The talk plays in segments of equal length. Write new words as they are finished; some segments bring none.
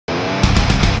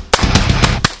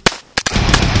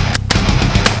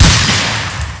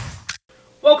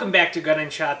Welcome back to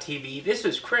Gun&ShotTV. This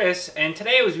is Chris, and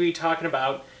today I was going to be talking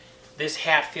about this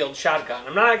Hatfield shotgun.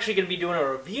 I'm not actually going to be doing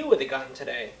a review of the gun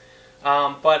today,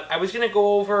 but I was going to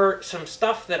go over some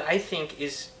stuff that I think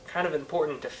is kind of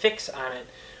important to fix on it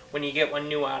when you get one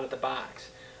new out of the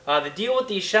box. The deal with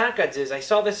these shotguns is, I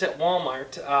saw this at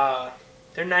Walmart.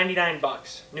 They're 99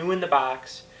 bucks, new in the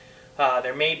box.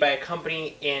 They're made by a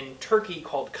company in Turkey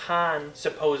called Khan,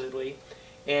 supposedly,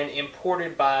 and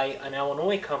imported by an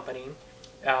Illinois company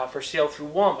for sale through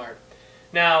Walmart.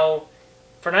 Now,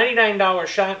 for $99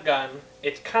 shotgun,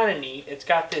 it's kind of neat. It's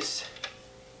got this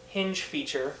hinge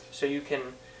feature, so you can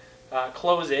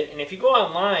close it. And if you go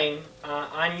online,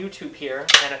 on YouTube here,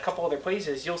 and a couple other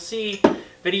places, you'll see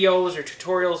videos or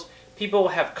tutorials. People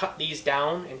have cut these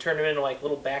down and turned them into like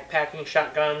little backpacking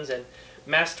shotguns and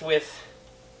messed with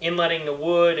inletting the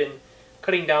wood and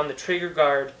cutting down the trigger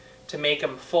guard to make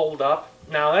them fold up.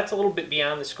 Now, that's a little bit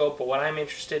beyond the scope of what I'm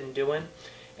interested in doing.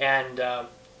 And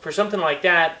for something like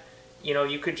that, you know,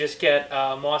 you could just get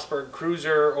a Mossberg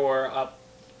Cruiser or a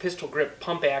pistol grip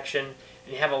pump action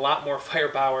and have a lot more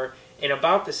firepower in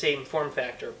about the same form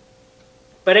factor.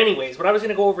 But anyways, what I was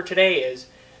going to go over today is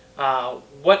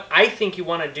what I think you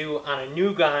want to do on a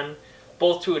new gun,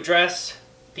 both to address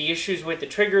the issues with the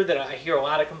trigger that I hear a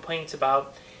lot of complaints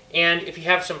about, and if you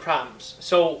have some problems.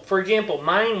 So, for example,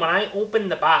 mine, when I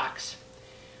opened the box,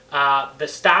 the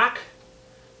stock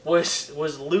was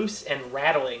loose and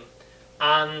rattling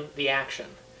on the action.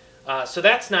 So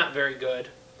that's not very good.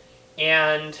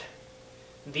 And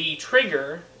the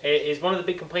trigger is one of the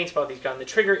big complaints about these guns. The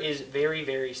trigger is very,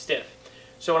 very stiff.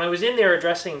 So when I was in there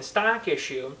addressing the stock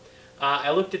issue, I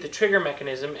looked at the trigger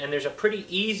mechanism, and there's a pretty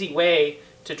easy way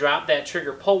to drop that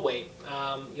trigger pull weight.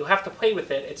 You'll have to play with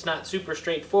it. It's not super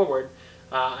straightforward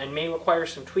and may require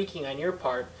some tweaking on your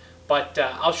part. But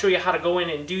I'll show you how to go in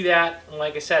and do that, and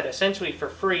like I said, essentially for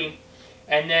free.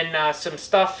 And then some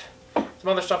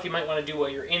other stuff you might want to do while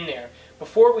you're in there.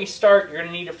 Before we start, you're going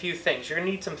to need a few things. You're going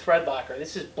to need some thread locker.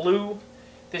 This is blue.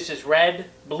 This is red.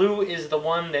 Blue is the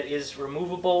one that is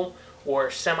removable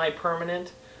or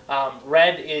semi-permanent.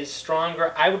 Red is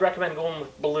stronger. I would recommend going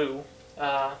with blue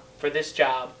for this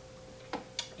job.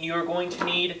 You're going to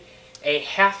need a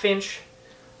 1/2 inch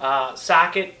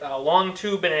socket. A long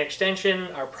tube and an extension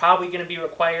are probably going to be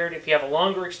required. If you have a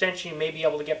longer extension, you may be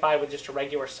able to get by with just a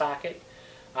regular socket.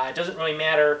 It doesn't really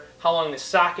matter how long the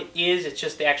socket is, it's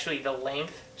just actually the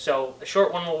length. So a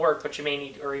short one will work, but you may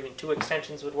need, or even 2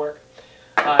 extensions would work.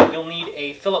 You'll need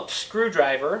a Phillips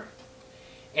Screwdriver,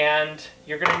 and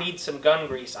you're going to need some gun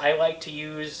grease. I like to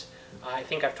use, I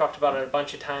think I've talked about it a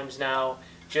bunch of times now,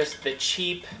 just the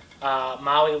cheap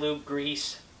Moly-Lube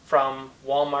Grease from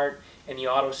Walmart in the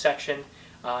auto section.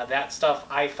 That stuff,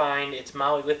 I find, it's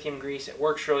Moly lithium grease. It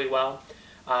works really well.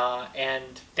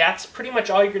 And that's pretty much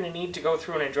all you're going to need to go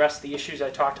through and address the issues I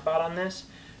talked about on this.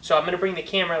 So I'm going to bring the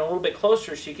camera a little bit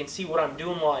closer so you can see what I'm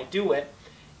doing while I do it.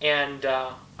 And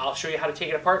I'll show you how to take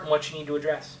it apart and what you need to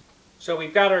address. So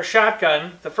we've got our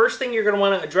shotgun. The first thing you're going to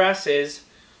want to address is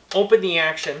open the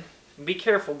action. And be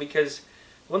careful, because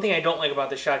one thing I don't like about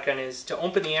the shotgun is to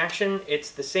open the action, it's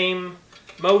the same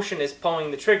motion as pulling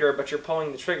the trigger, but you're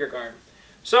pulling the trigger guard.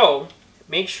 So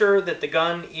make sure that the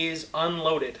gun is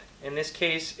unloaded. In this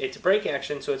case, it's brake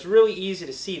action, so it's really easy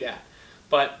to see that.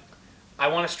 But I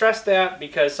want to stress that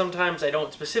because sometimes I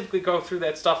don't specifically go through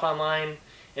that stuff online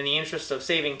in the interest of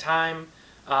saving time.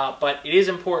 But it is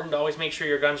important to always make sure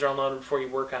your guns are unloaded before you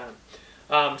work on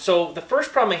them. So the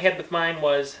first problem I had with mine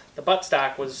was the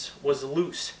buttstock was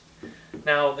loose.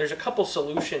 Now, there's a couple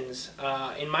solutions.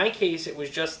 In my case, it was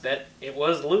just that it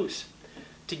was loose.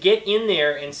 To get in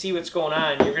there and see what's going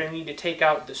on, you're going to need to take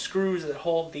out the screws that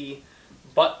hold the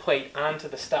butt plate onto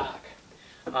the stock.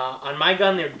 On my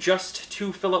gun, they're just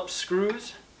 2 Phillips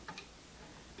screws,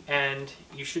 and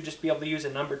you should just be able to use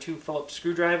a number 2 Phillips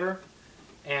screwdriver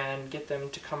and get them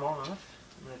to come off.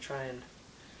 I'm going to try and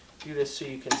do this so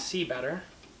you can see better.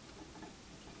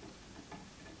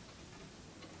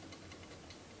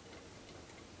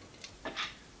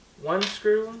 One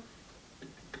screw,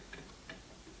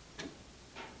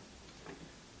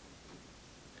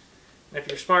 and if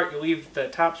you're smart, you leave the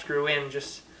top screw in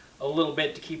just a little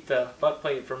bit to keep the butt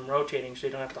plate from rotating so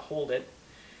you don't have to hold it.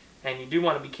 And you do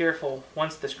want to be careful.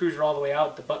 Once the screws are all the way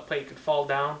out, the butt plate could fall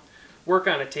down. Work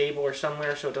on a table or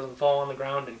somewhere so it doesn't fall on the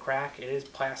ground and crack. It is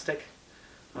plastic.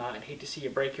 I'd hate to see you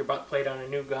break your butt plate on a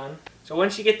new gun. So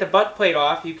once you get the butt plate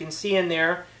off, you can see in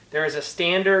there is a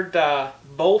standard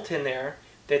bolt in there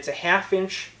that's a 1/2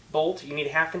 inch bolt. You need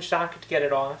a 1/2 inch socket to get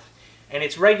it off. And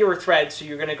it's regular thread, so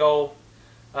you're going to go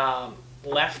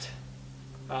left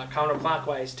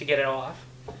counterclockwise to get it off.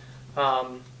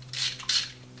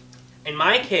 In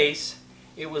my case,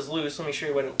 it was loose. Let me show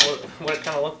you what it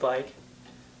kind of looked like.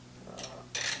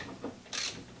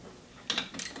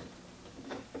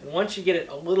 And once you get it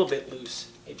a little bit loose,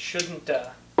 it shouldn't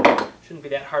be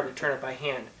that hard to turn it by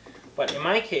hand. But in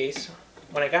my case,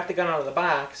 when I got the gun out of the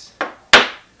box,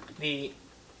 the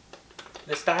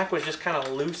stock was just kind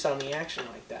of loose on the action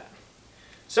like that.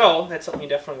 So that's something you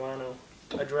definitely want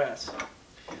to address.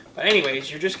 But anyways,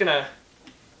 you're just gonna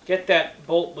get that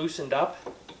bolt loosened up,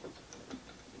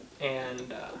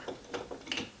 and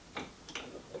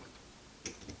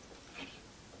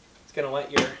it's gonna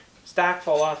let your stock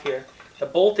fall off here. The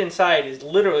bolt inside is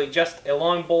literally just a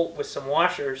long bolt with some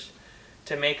washers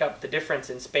to make up the difference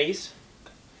in space.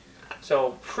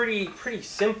 So pretty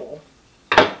simple.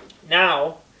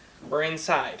 Now we're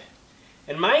inside.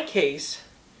 In my case,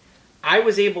 I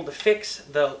was able to fix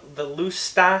the loose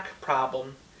stock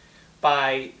problem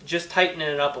by just tightening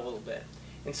it up a little bit.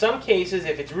 In some cases,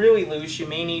 if it's really loose, you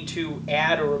may need to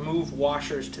add or remove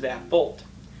washers to that bolt.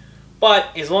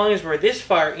 But as long as we're this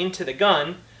far into the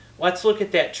gun, let's look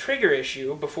at that trigger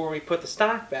issue before we put the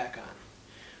stock back on.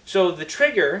 So the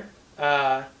trigger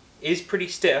is pretty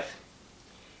stiff,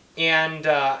 and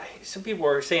some people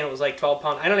were saying it was like 12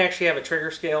 pounds. I don't actually have a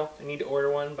trigger scale. I need to order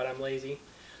one, but I'm lazy.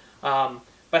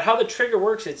 But how the trigger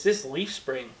works, it's this leaf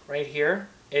spring right here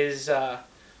is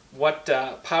what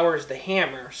powers the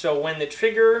hammer. So when the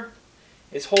trigger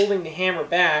is holding the hammer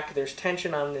back, there's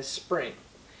tension on this spring.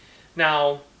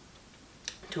 Now,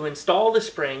 to install the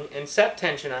spring and set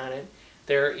tension on it,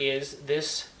 there is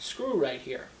this screw right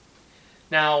here.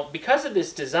 Now, because of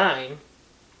this design,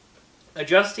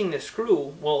 adjusting the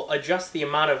screw will adjust the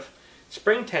amount of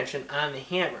spring tension on the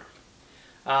hammer.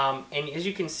 And as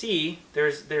you can see,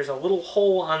 there's a little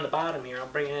hole on the bottom here. I'll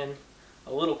bring it in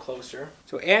a little closer.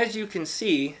 So as you can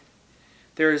see,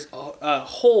 there's a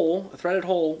hole, a threaded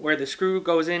hole, where the screw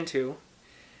goes into,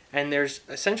 and there's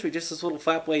essentially just this little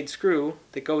flat blade screw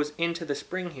that goes into the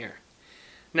spring here.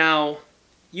 Now,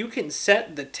 you can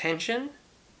set the tension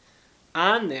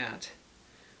on that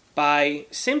by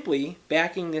simply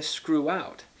backing this screw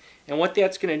out. And what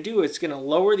that's going to do, it's going to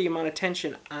lower the amount of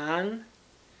tension on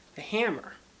the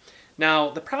hammer. Now,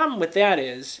 the problem with that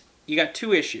is you got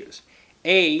two issues.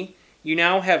 A, you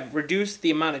now have reduced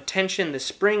the amount of tension the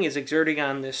spring is exerting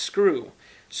on this screw.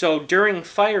 So during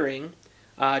firing,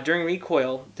 during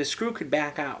recoil, the screw could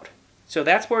back out. So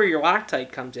that's where your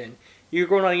Loctite comes in. You're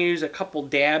going to use a couple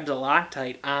dabs of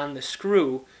Loctite on the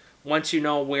screw once you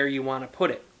know where you want to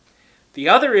put it. The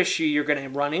other issue you're going to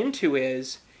run into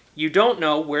is you don't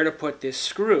know where to put this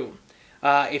screw.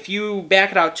 If you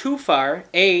back it out too far,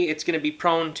 A, it's going to be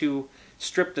prone to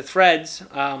strip the threads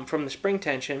from the spring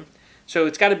tension. So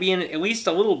it's got to be in at least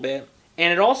a little bit.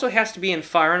 And it also has to be in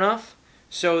far enough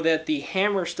so that the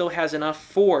hammer still has enough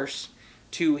force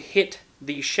to hit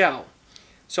the shell.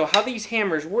 So how these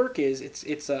hammers work is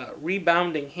it's a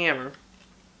rebounding hammer.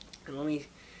 And let me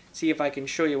see if I can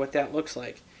show you what that looks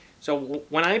like. So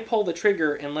when I pull the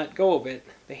trigger and let go of it,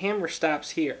 the hammer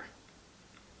stops here.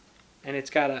 And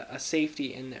it's got a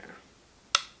safety in there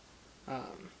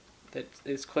that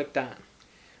is clicked on.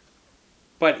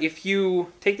 But if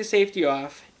you take the safety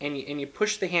off and you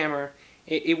push the hammer,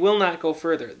 it will not go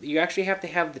further. You actually have to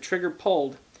have the trigger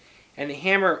pulled, and the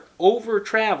hammer over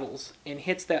travels and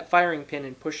hits that firing pin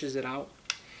and pushes it out.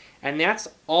 And that's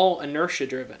all inertia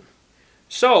driven.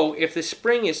 So if the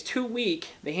spring is too weak,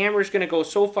 the hammer is going to go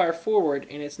so far forward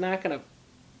and it's not going to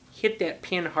hit that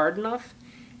pin hard enough,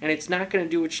 and it's not going to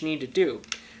do what you need to do.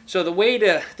 So the way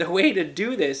to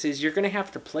do this is you're going to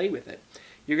have to play with it.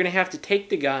 You're going to have to take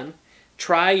the gun,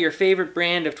 try your favorite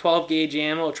brand of 12 gauge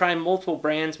ammo, try multiple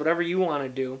brands, whatever you want to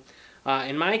do.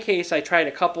 In my case, I tried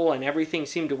a couple and everything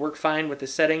seemed to work fine with the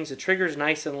settings. The trigger's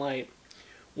nice and light.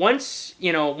 Once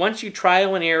you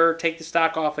trial and error, take the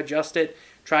stock off, adjust it,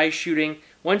 try shooting.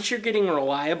 Once you're getting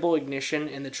reliable ignition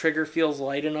and the trigger feels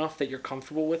light enough that you're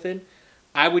comfortable with it,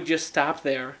 I would just stop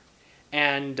there,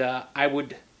 and I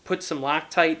would put some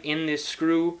Loctite in this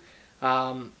screw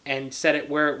and set it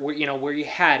where you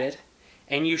had it,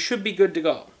 and you should be good to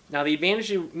go. Now, the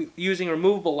advantage of using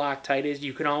removable Loctite is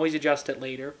you can always adjust it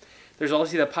later. There's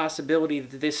also the possibility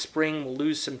that this spring will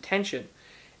lose some tension,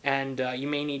 and you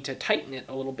may need to tighten it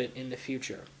a little bit in the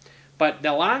future. But the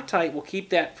Loctite will keep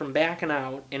that from backing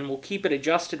out and will keep it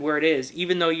adjusted where it is,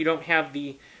 even though you don't have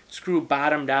the screw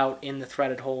bottomed out in the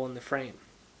threaded hole in the frame.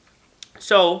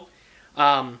 So,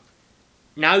 now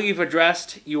you've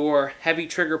addressed your heavy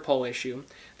trigger pull issue.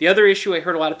 The other issue I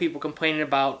heard a lot of people complaining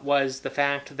about was the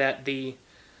fact that that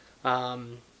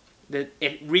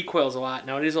it recoils a lot.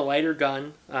 Now, it is a lighter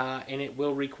gun, and it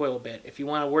will recoil a bit. If you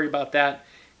want to worry about that,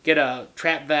 get a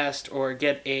trap vest or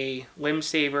get a limb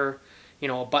saver, you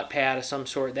know, a butt pad of some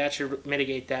sort. That should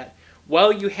mitigate that.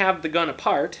 While you have the gun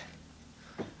apart,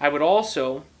 I would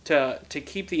also, to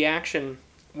keep the action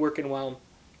working well,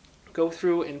 go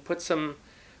through and put some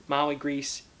Moly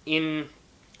grease in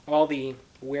all the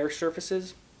wear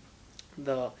surfaces,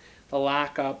 the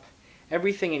lockup,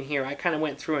 everything in here. I kind of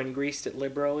went through and greased it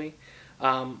liberally.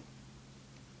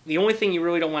 The only thing you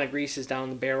really don't want to grease is down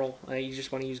the barrel. You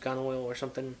just want to use gun oil or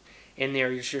something in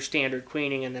there, just your standard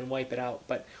cleaning, and then wipe it out.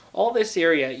 But all this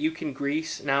area you can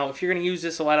grease. Now, if you're going to use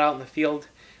this a lot out in the field,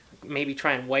 maybe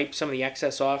try and wipe some of the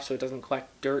excess off so it doesn't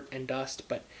collect dirt and dust.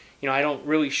 But you know, I don't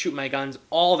really shoot my guns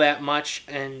all that much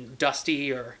in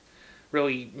dusty or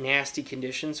really nasty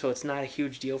conditions, so it's not a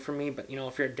huge deal for me. But you know,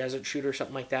 if you're a desert shooter or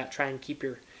something like that, try and keep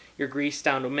your grease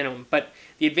down to a minimum. But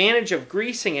the advantage of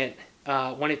greasing it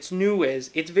when it's new is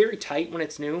it's very tight when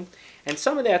it's new, and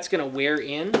some of that's going to wear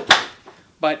in.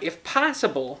 But if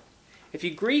possible, if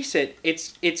you grease it,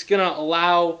 it's going to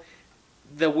allow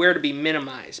the wear to be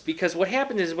minimized. Because what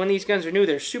happens is when these guns are new,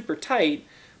 they're super tight,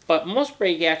 but most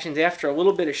break actions, after a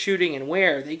little bit of shooting and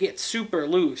wear, they get super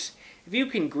loose. If you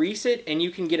can grease it and you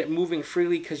can get it moving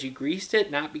freely because you greased it,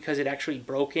 not because it actually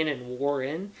broke in and wore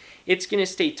in, it's going to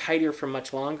stay tighter for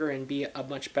much longer and be a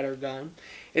much better gun.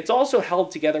 It's also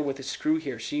held together with a screw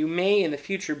here, so you may in the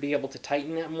future be able to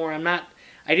tighten that more.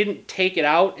 I didn't take it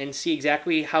out and see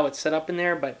exactly how it's set up in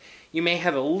there, but you may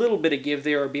have a little bit of give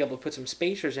there or be able to put some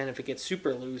spacers in if it gets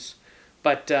super loose.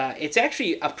 But it's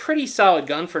actually a pretty solid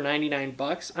gun for 99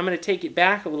 bucks. I'm going to take it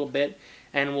back a little bit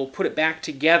and we'll put it back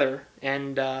together,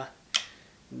 and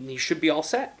you should be all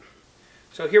set.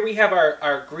 So here we have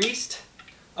our greased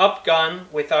up gun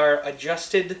with our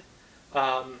adjusted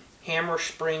hammer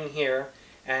spring here,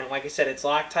 and like I said, it's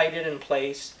Loctited in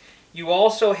place. You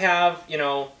also have, you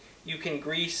know, you can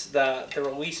grease the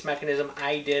release mechanism.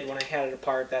 I did when I had it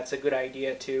apart. That's a good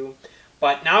idea too.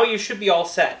 But now you should be all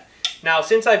set. Now,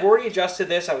 since I've already adjusted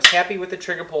this, I was happy with the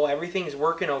trigger pull. Everything's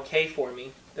working okay for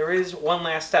me. There is one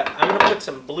last step. I'm going to put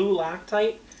some blue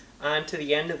Loctite onto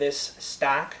the end of this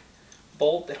stock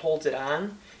bolt that holds it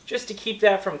on, just to keep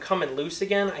that from coming loose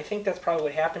again. I think that's probably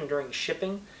what happened during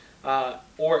shipping,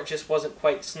 or it just wasn't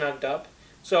quite snugged up.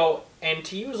 So, and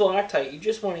to use Loctite, you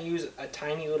just want to use a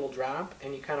tiny little drop,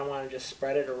 and you kind of want to just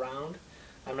spread it around.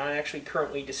 I'm not actually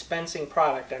currently dispensing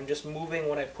product. I'm just moving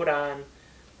what I put on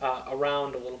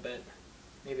around a little bit,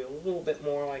 maybe a little bit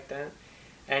more like that,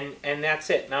 and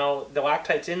that's it. Now the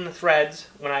Loctite's in the threads.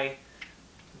 When I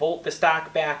bolt the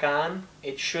stock back on,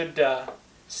 it should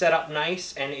set up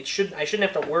nice, and I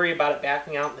shouldn't have to worry about it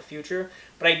backing out in the future.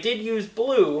 But I did use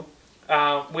blue,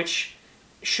 which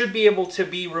should be able to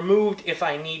be removed if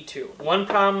I need to. One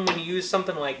problem when you use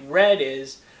something like red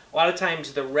is a lot of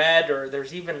times the red, or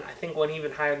there's even, I think one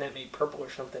even higher than that, maybe purple or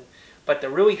something, but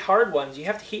the really hard ones you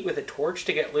have to heat with a torch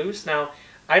to get loose. Now,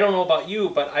 I don't know about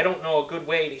you, but I don't know a good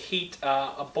way to heat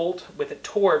a bolt with a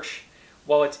torch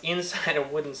while it's inside a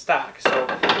wooden stock. So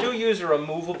do use a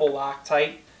removable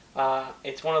Loctite.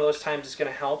 It's one of those times it's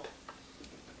going to help.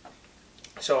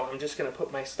 So I'm just going to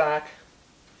put my stock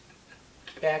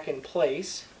back in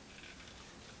place,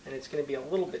 and it's going to be a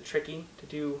little bit tricky to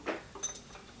do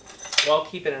while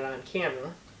keeping it on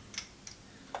camera,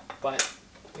 but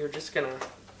you're just going to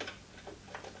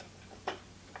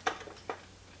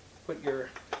put your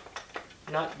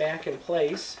nut back in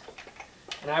place,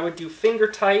 and I would do finger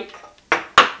tight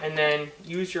and then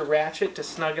use your ratchet to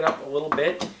snug it up a little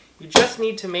bit. You just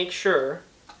need to make sure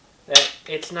that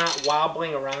it's not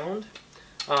wobbling around,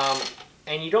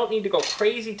 and you don't need to go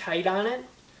crazy tight on it.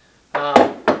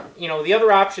 You know, the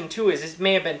other option too is this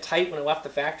may have been tight when it left the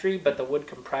factory, but the wood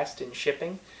compressed in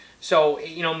shipping. So,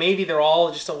 you know, maybe they're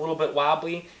all just a little bit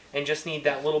wobbly and just need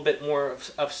that little bit more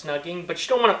of snugging. But you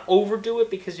don't want to overdo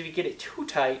it, because if you get it too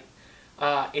tight,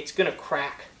 it's going to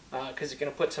crack, because it's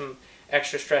going to put some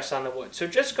extra stress on the wood. So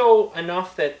just go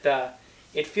enough that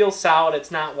it feels solid, it's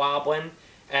not wobbling,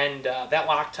 and that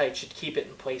Loctite should keep it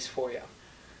in place for you.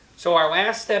 So our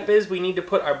last step is we need to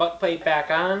put our butt plate back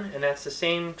on, and that's the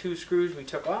same 2 screws we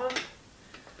took off.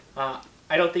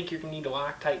 I don't think you're going to need to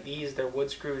Loctite these. They're wood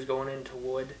screws going into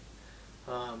wood.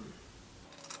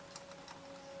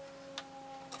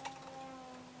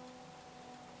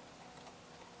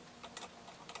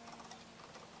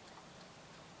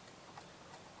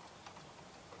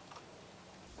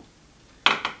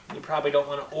 You probably don't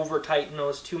want to over tighten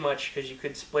those too much, because you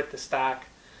could split the stock.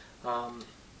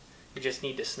 You just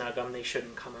need to snug them. They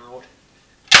shouldn't come out.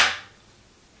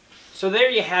 So there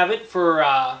you have it for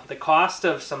the cost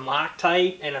of some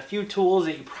Loctite and a few tools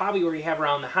that you probably already have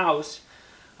around the house.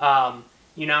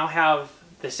 You now have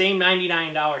the same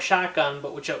 $99 shotgun,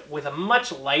 but with a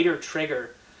much lighter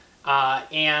trigger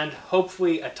and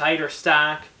hopefully a tighter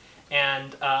stock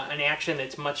and an action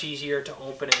that's much easier to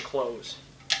open and close.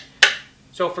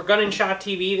 So for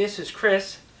Gun&ShotTV, this is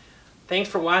Chris. Thanks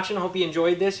for watching. I hope you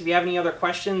enjoyed this. If you have any other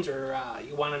questions or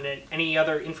you wanted any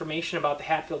other information about the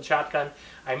Hatfield shotgun,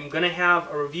 I'm going to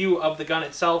have a review of the gun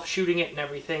itself, shooting it and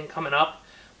everything coming up.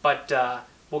 But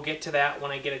we'll get to that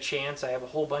when I get a chance. I have a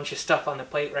whole bunch of stuff on the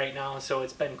plate right now, so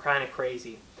it's been kind of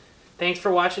crazy. Thanks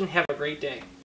for watching. Have a great day.